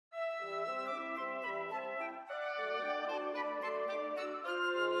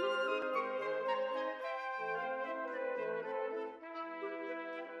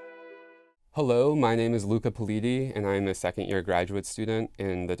Hello, my name is Luca Politi, and I'm a second-year graduate student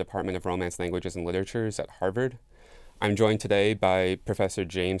in the Department of Romance Languages and Literatures at Harvard. I'm joined today by Professor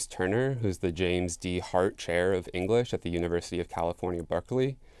James Turner, who's the James D. Hart Chair of English at the University of California,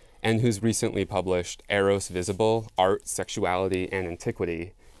 Berkeley, and who's recently published Eros Visible, Art, Sexuality, and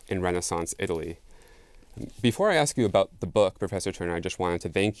Antiquity in Renaissance Italy. Before I ask you about the book, Professor Turner, I just wanted to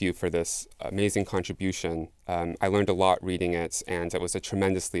thank you for this amazing contribution. I learned a lot reading it, and it was a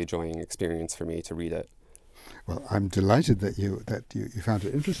tremendously enjoying experience for me to read it. Well, I'm delighted that you found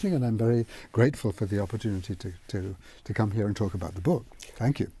it interesting, and I'm very grateful for the opportunity to come here and talk about the book.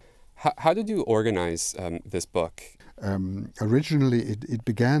 Thank you. How did you organize this book? Originally, it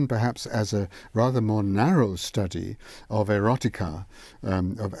began perhaps as a rather more narrow study of erotica,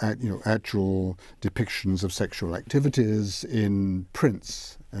 of actual depictions of sexual activities in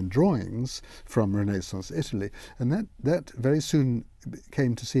prints and drawings from Renaissance Italy, and that very soon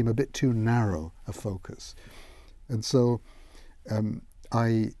came to seem a bit too narrow a focus, and so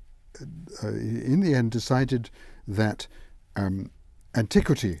I, in the end, decided that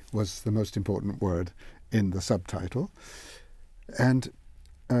antiquity was the most important word in the subtitle, and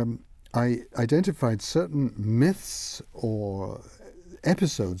I identified certain myths or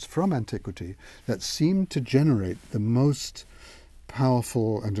episodes from antiquity that seemed to generate the most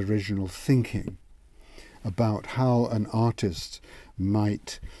powerful and original thinking about how an artist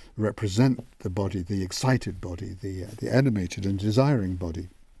might represent the body, the excited body, the animated and desiring body.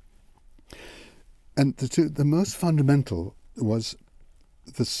 And the most fundamental was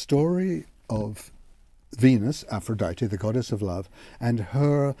the story of Venus, Aphrodite, the goddess of love, and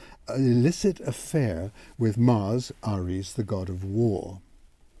her illicit affair with Mars, Ares, the god of war.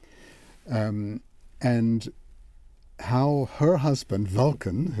 And how her husband,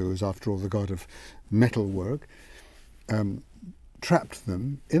 Vulcan, who is after all the god of metalwork, trapped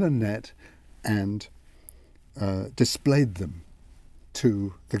them in a net and displayed them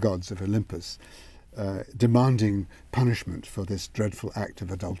to the gods of Olympus, demanding punishment for this dreadful act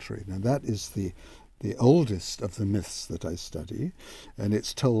of adultery. Now that is the oldest of the myths that I study, and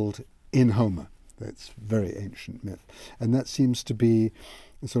it's told in Homer. That's a very ancient myth. And that seems to be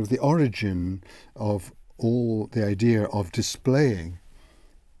sort of the origin of all the idea of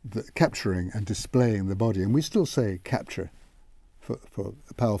capturing and displaying the body. And we still say capture for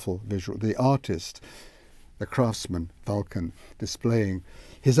a powerful visual. The artist, the craftsman, Vulcan, displaying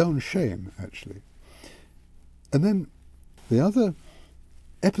his own shame, actually. And then the other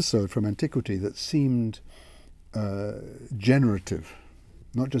episode from antiquity that seemed generative,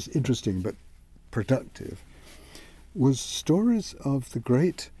 not just interesting but productive, was stories of the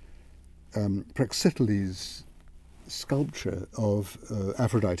great Praxiteles sculpture of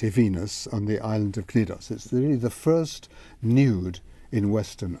Aphrodite, Venus, on the island of Knidos. It's really the first nude in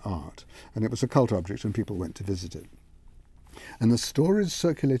Western art, and it was a cult object and people went to visit it. And the stories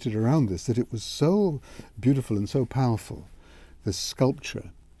circulated around this that it was so beautiful and so powerful, this sculpture,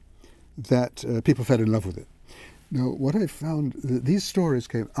 that people fell in love with it. Now, what I found, these stories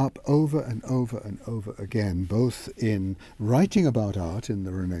came up over and over and over again, both in writing about art in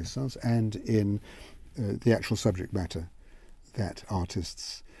the Renaissance and in the actual subject matter that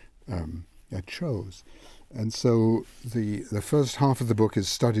artists chose. And so the first half of the book is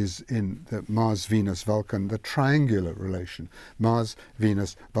studies in the Mars, Venus, Vulcan, the triangular relation, Mars,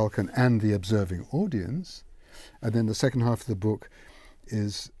 Venus, Vulcan, and the observing audience. And then the second half of the book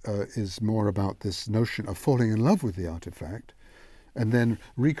is more about this notion of falling in love with the artifact, and then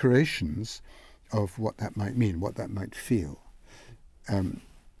recreations of what that might mean, what that might feel. And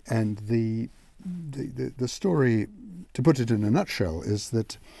the story, to put it in a nutshell, is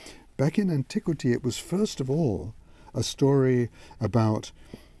that back in antiquity it was first of all a story about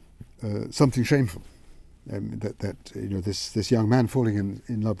something shameful. This young man falling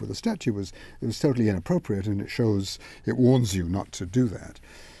in love with a statue was totally inappropriate, and it warns you not to do that.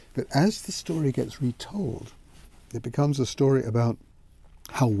 But as the story gets retold, it becomes a story about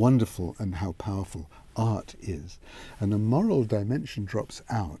how wonderful and how powerful art is, and the moral dimension drops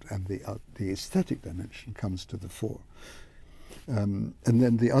out, and the aesthetic dimension comes to the fore. And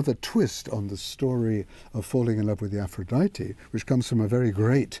then the other twist on the story of falling in love with the Aphrodite, which comes from a very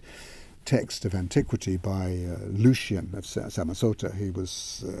great text of antiquity by Lucian of Samosata. He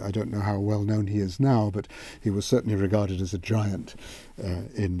was, I don't know how well known he is now, but he was certainly regarded as a giant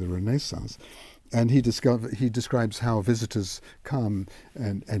in the Renaissance. And he describes how visitors come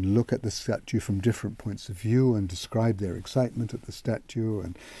and look at the statue from different points of view and describe their excitement at the statue,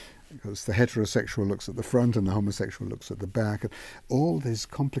 and because the heterosexual looks at the front and the homosexual looks at the back, and all these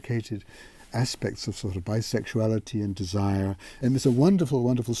complicated aspects of sort of bisexuality and desire. And it's a wonderful,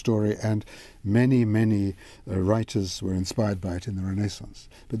 wonderful story, and many, many writers were inspired by it in the Renaissance.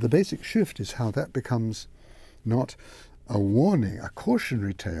 But the basic shift is how that becomes not a warning, a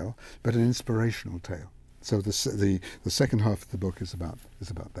cautionary tale, but an inspirational tale. So the second half of the book is about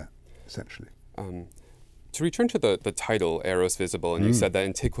that, essentially. To return to the title, Eros Visible, and you said that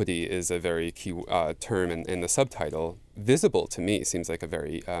antiquity is a very key term in the subtitle. Visible, to me, seems like a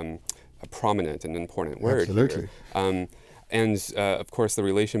very a prominent and important word. Absolutely. Here. And of course, the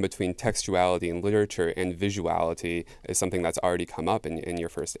relation between textuality and literature and visuality is something that's already come up in your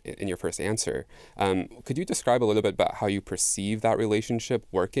first answer. Could you describe a little bit about how you perceive that relationship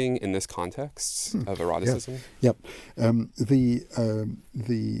working in this context of eroticism? Yep.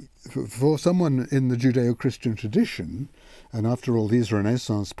 For someone in the Judeo-Christian tradition, and after all, these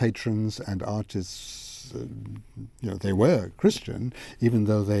Renaissance patrons and artists, they were Christian, even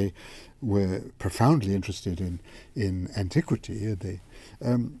though they were profoundly interested in antiquity.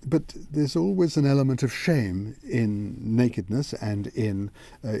 But there's always an element of shame in nakedness and in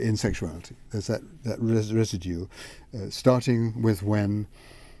sexuality. There's that residue, starting with when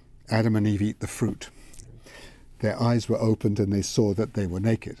Adam and Eve eat the fruit. Their eyes were opened and they saw that they were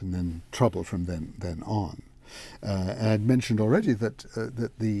naked, and then trouble from then on. And I'd mentioned already that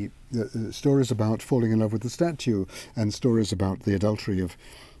the stories about falling in love with the statue and stories about the adultery of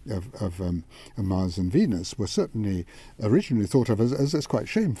Mars and Venus were certainly originally thought of as quite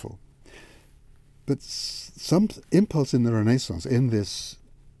shameful. But some impulse in the Renaissance, in this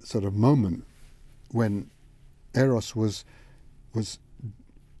sort of moment when Eros was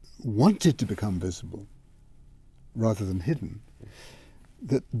wanted to become visible rather than hidden,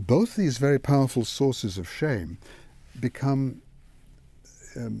 that both these very powerful sources of shame become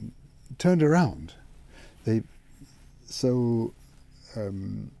turned around.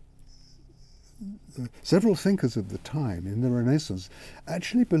 Several thinkers of the time in the Renaissance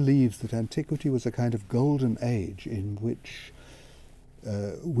actually believed that antiquity was a kind of golden age in which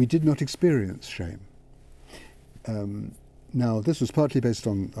we did not experience shame. Now, this was partly based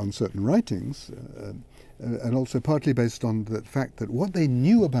on certain writings, and also partly based on the fact that what they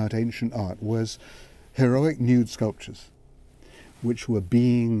knew about ancient art was heroic nude sculptures, which were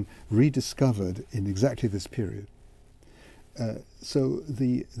being rediscovered in exactly this period. So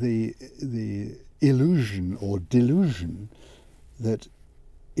the illusion or delusion that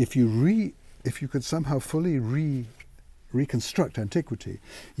if you could somehow fully reconstruct antiquity,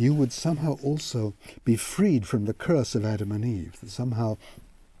 you would somehow also be freed from the curse of Adam and Eve, that somehow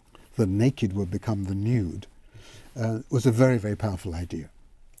the naked would become the nude, was a very, very powerful idea.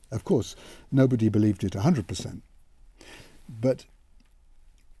 Of course, nobody believed it 100%, but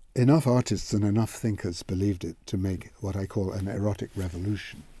enough artists and enough thinkers believed it to make what I call an erotic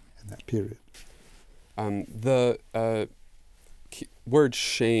revolution in that period. The word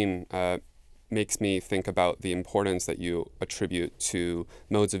shame makes me think about the importance that you attribute to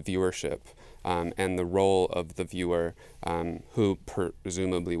modes of viewership and the role of the viewer who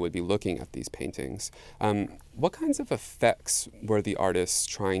presumably would be looking at these paintings. What kinds of effects were the artists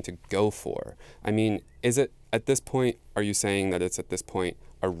trying to go for? I mean, is it at this point, are you saying that it's at this point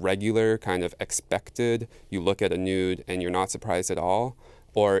a regular kind of expected, you look at a nude and you're not surprised at all?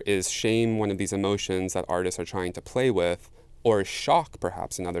 Or is shame one of these emotions that artists are trying to play with? Or is shock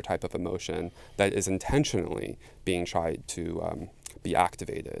perhaps another type of emotion that is intentionally being tried to be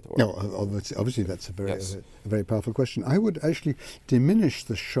activated? Or, no, obviously that's a very powerful question. I would actually diminish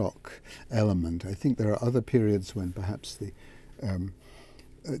the shock element. I think there are other periods when perhaps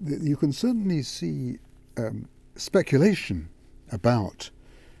you can certainly see speculation about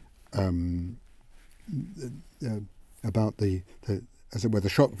the as it were, the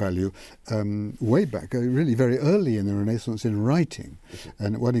shock value, way back, really very early in the Renaissance in writing.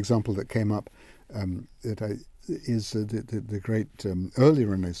 And one example that came up is the great early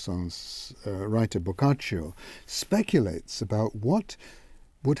Renaissance writer Boccaccio speculates about what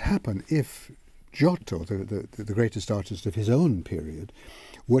would happen if Giotto, the greatest artist of his own period,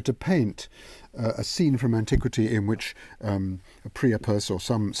 were to paint a scene from antiquity in which Priapus or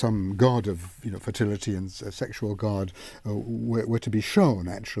some god of fertility and a sexual god were to be shown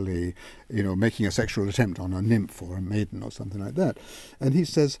actually making a sexual attempt on a nymph or a maiden or something like that. And he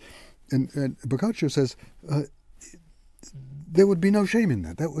says, and Boccaccio says, there would be no shame in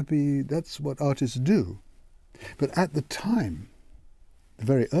that. That's what artists do. But at the time, the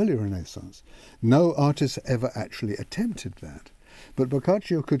very early Renaissance, no artist ever actually attempted that. But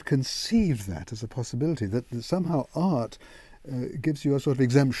Boccaccio could conceive that as a possibility, that somehow art gives you a sort of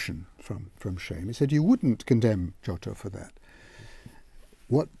exemption from shame. He said you wouldn't condemn Giotto for that.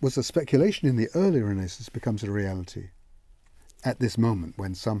 what was a speculation in the early Renaissance becomes a reality at this moment,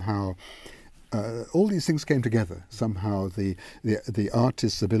 when somehow all these things came together. Somehow the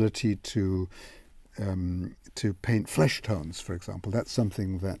artist's ability to paint flesh tones, for example, that's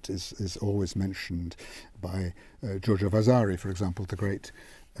something that is always mentioned by Giorgio Vasari, for example, the great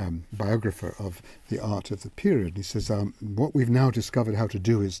biographer of the art of the period. He says, what we've now discovered how to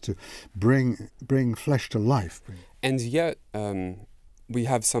do is to bring flesh to life. And yet, we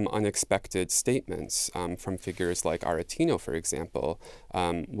have some unexpected statements from figures like Aretino, for example,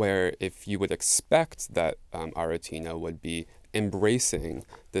 where if you would expect that Aretino would be embracing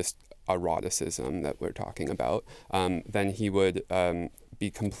this eroticism that we're talking about, then he would be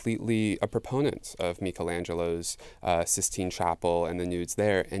completely a proponent of Michelangelo's Sistine Chapel and the nudes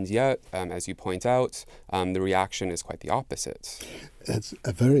there. And yet, as you point out, the reaction is quite the opposite. It's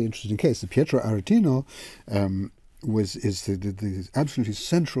a very interesting case. Pietro Aretino is the absolutely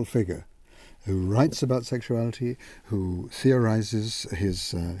central figure who writes about sexuality, who theorizes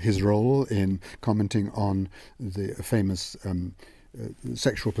his role in commenting on the famous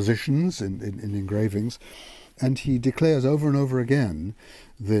sexual positions in engravings, and he declares over and over again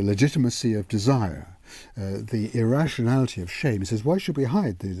the legitimacy of desire, the irrationality of shame. He says, why should we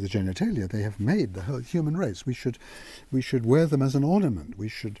hide the genitalia? They have made the whole human race. We should wear them as an ornament. We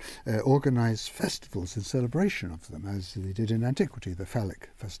should organize festivals in celebration of them, as they did in antiquity, the phallic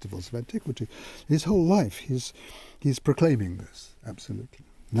festivals of antiquity. His whole life he's proclaiming this, absolutely.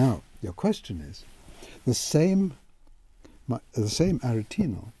 Now, your question is, the same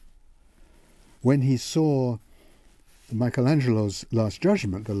Aretino, when he saw Michelangelo's Last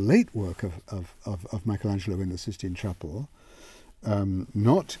Judgment, the late work of Michelangelo in the Sistine Chapel,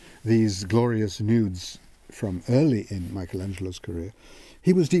 not these glorious nudes from early in Michelangelo's career,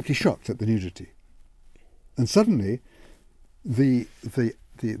 he was deeply shocked at the nudity. And suddenly, the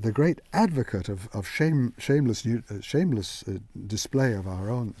great advocate of shameless display of our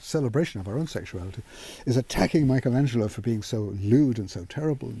own, celebration of our own sexuality, is attacking Michelangelo for being so lewd and so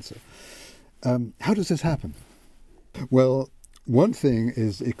terrible. And so, how does this happen? Well, one thing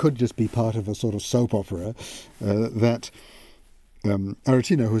is, it could just be part of a sort of soap opera that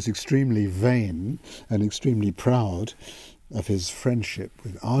Aretino, who is extremely vain and extremely proud of his friendship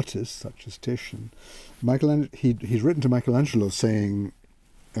with artists such as Titian, he's written to Michelangelo saying,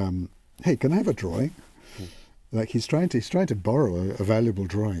 hey, can I have a drawing? Like he's trying to borrow a valuable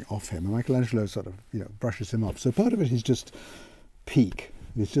drawing off him, and Michelangelo sort of brushes him off. So part of it is just pique.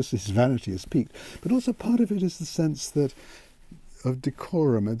 It's just his vanity is piqued, but also part of it is the sense that of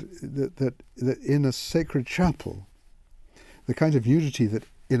decorum, that in a sacred chapel, the kind of nudity that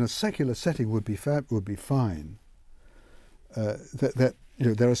in a secular setting would be fine. That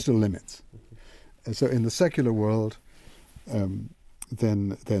there are still limits. And so in the secular world, then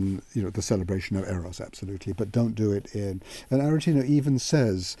the celebration of eros, absolutely, but don't do it in. And Aretino even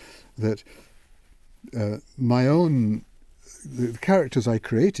says that the characters I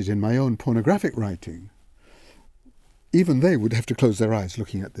created in my own pornographic writing, even they would have to close their eyes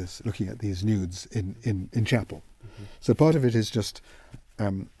looking at these nudes in chapel. Mm-hmm. So part of it is just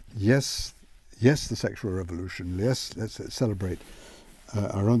yes, the sexual revolution, yes, let's celebrate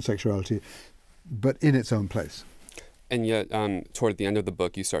our own sexuality, but in its own place. And yet, toward the end of the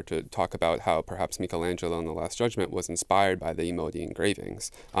book, you start to talk about how perhaps Michelangelo in The Last Judgment was inspired by the Emodi engravings,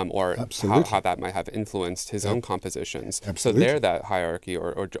 or how that might have influenced his own compositions. Absolutely. So there, that hierarchy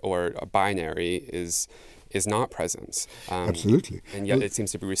or a binary is not present. Absolutely. And yet it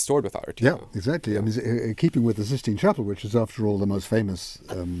seems to be restored with Aretino. Yeah, exactly. I mean, keeping with the Sistine Chapel, which is, after all, the most famous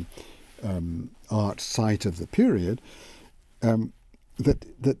art site of the period,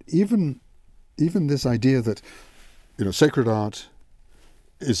 that even this idea that sacred art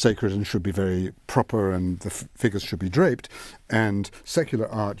is sacred and should be very proper, and the figures should be draped, and secular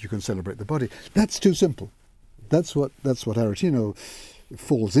art, you can celebrate the body. That's too simple. That's what Aretino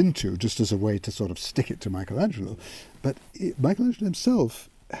falls into, just as a way to sort of stick it to Michelangelo. But Michelangelo himself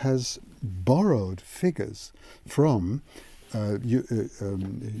has borrowed figures from. You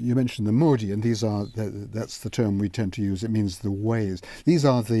mentioned the modi, and that's the term we tend to use. It means the ways. These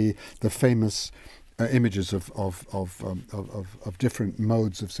are the famous images of different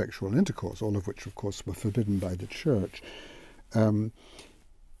modes of sexual intercourse, all of which, of course, were forbidden by the Church. That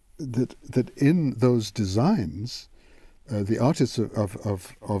in those designs, the artists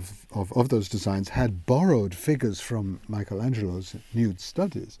of those designs had borrowed figures from Michelangelo's nude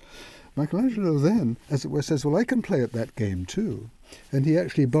studies. Michelangelo then, as it were, says, well, I can play at that game too. And he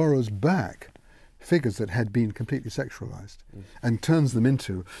actually borrows back figures that had been completely sexualized and turns them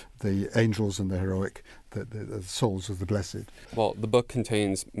into the angels and the heroic, the souls of the blessed. Well, the book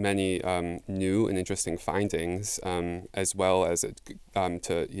contains many new and interesting findings, as well as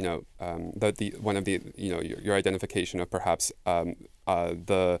to one of the your identification of perhaps one of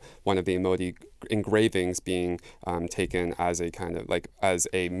the Emoti engravings being taken as a kind of as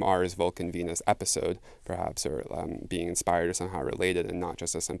a Mars, Vulcan, Venus episode, perhaps, or being inspired or somehow related, and not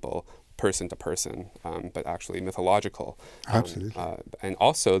just a simple person to person, but actually mythological. Absolutely. And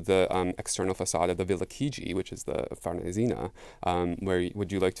also the external facade of the Villa Chigi, which is the Farnesina, where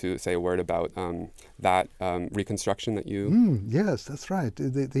would you like to say a word about that reconstruction that you... Yes, that's right.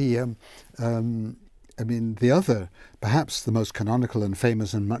 The other, perhaps the most canonical and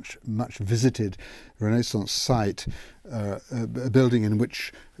famous and much visited Renaissance site, a building in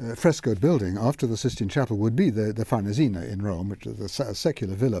which, frescoed building after the Sistine Chapel, would be the Farnesina in Rome, which is a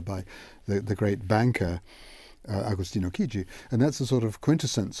secular villa by the great banker Agostino Chigi, and that's a sort of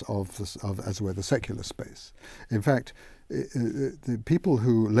quintessence of as it were, the secular space. In fact, the people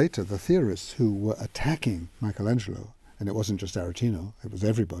who later, the theorists who were attacking Michelangelo, and it wasn't just Aretino, it was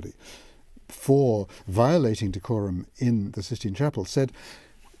everybody, for violating decorum in the Sistine Chapel, said,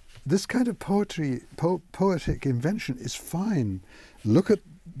 this kind of poetic invention is fine. Look at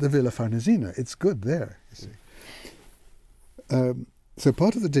the Villa Farnesina. It's good there, you see. So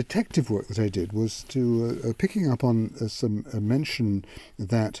part of the detective work that I did was to picking up on some mention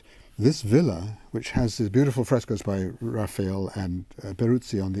that this villa, which has these beautiful frescoes by Raphael and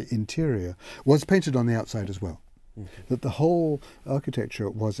Peruzzi on the interior, was painted on the outside as well. That the whole architecture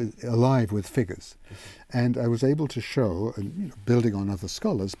was alive with figures. And I was able to show, and building on other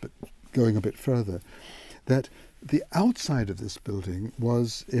scholars, but going a bit further, that the outside of this building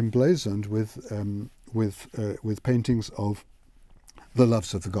was emblazoned with paintings of the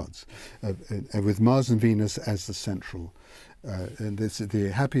loves of the gods, with Mars and Venus as the central. And this,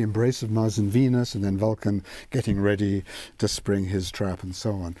 the happy embrace of Mars and Venus, and then Vulcan getting ready to spring his trap, and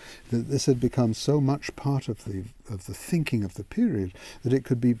so on. This had become so much part of the thinking of the period that it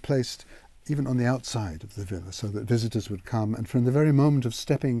could be placed even on the outside of the villa, so that visitors would come, and from the very moment of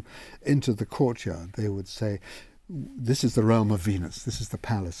stepping into the courtyard, they would say, "This is the realm of Venus. This is the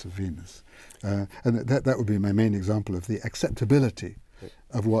palace of Venus," and that would be my main example of the acceptability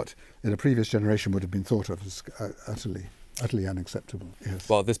of what in a previous generation would have been thought of as utterly unacceptable. Yes.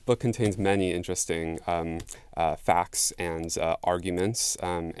 Well, this book contains many interesting facts and arguments,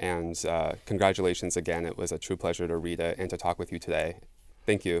 and congratulations again. It was a true pleasure to read it and to talk with you today.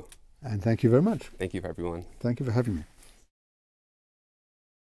 Thank you. And thank you very much. Thank you, everyone. Thank you for having me.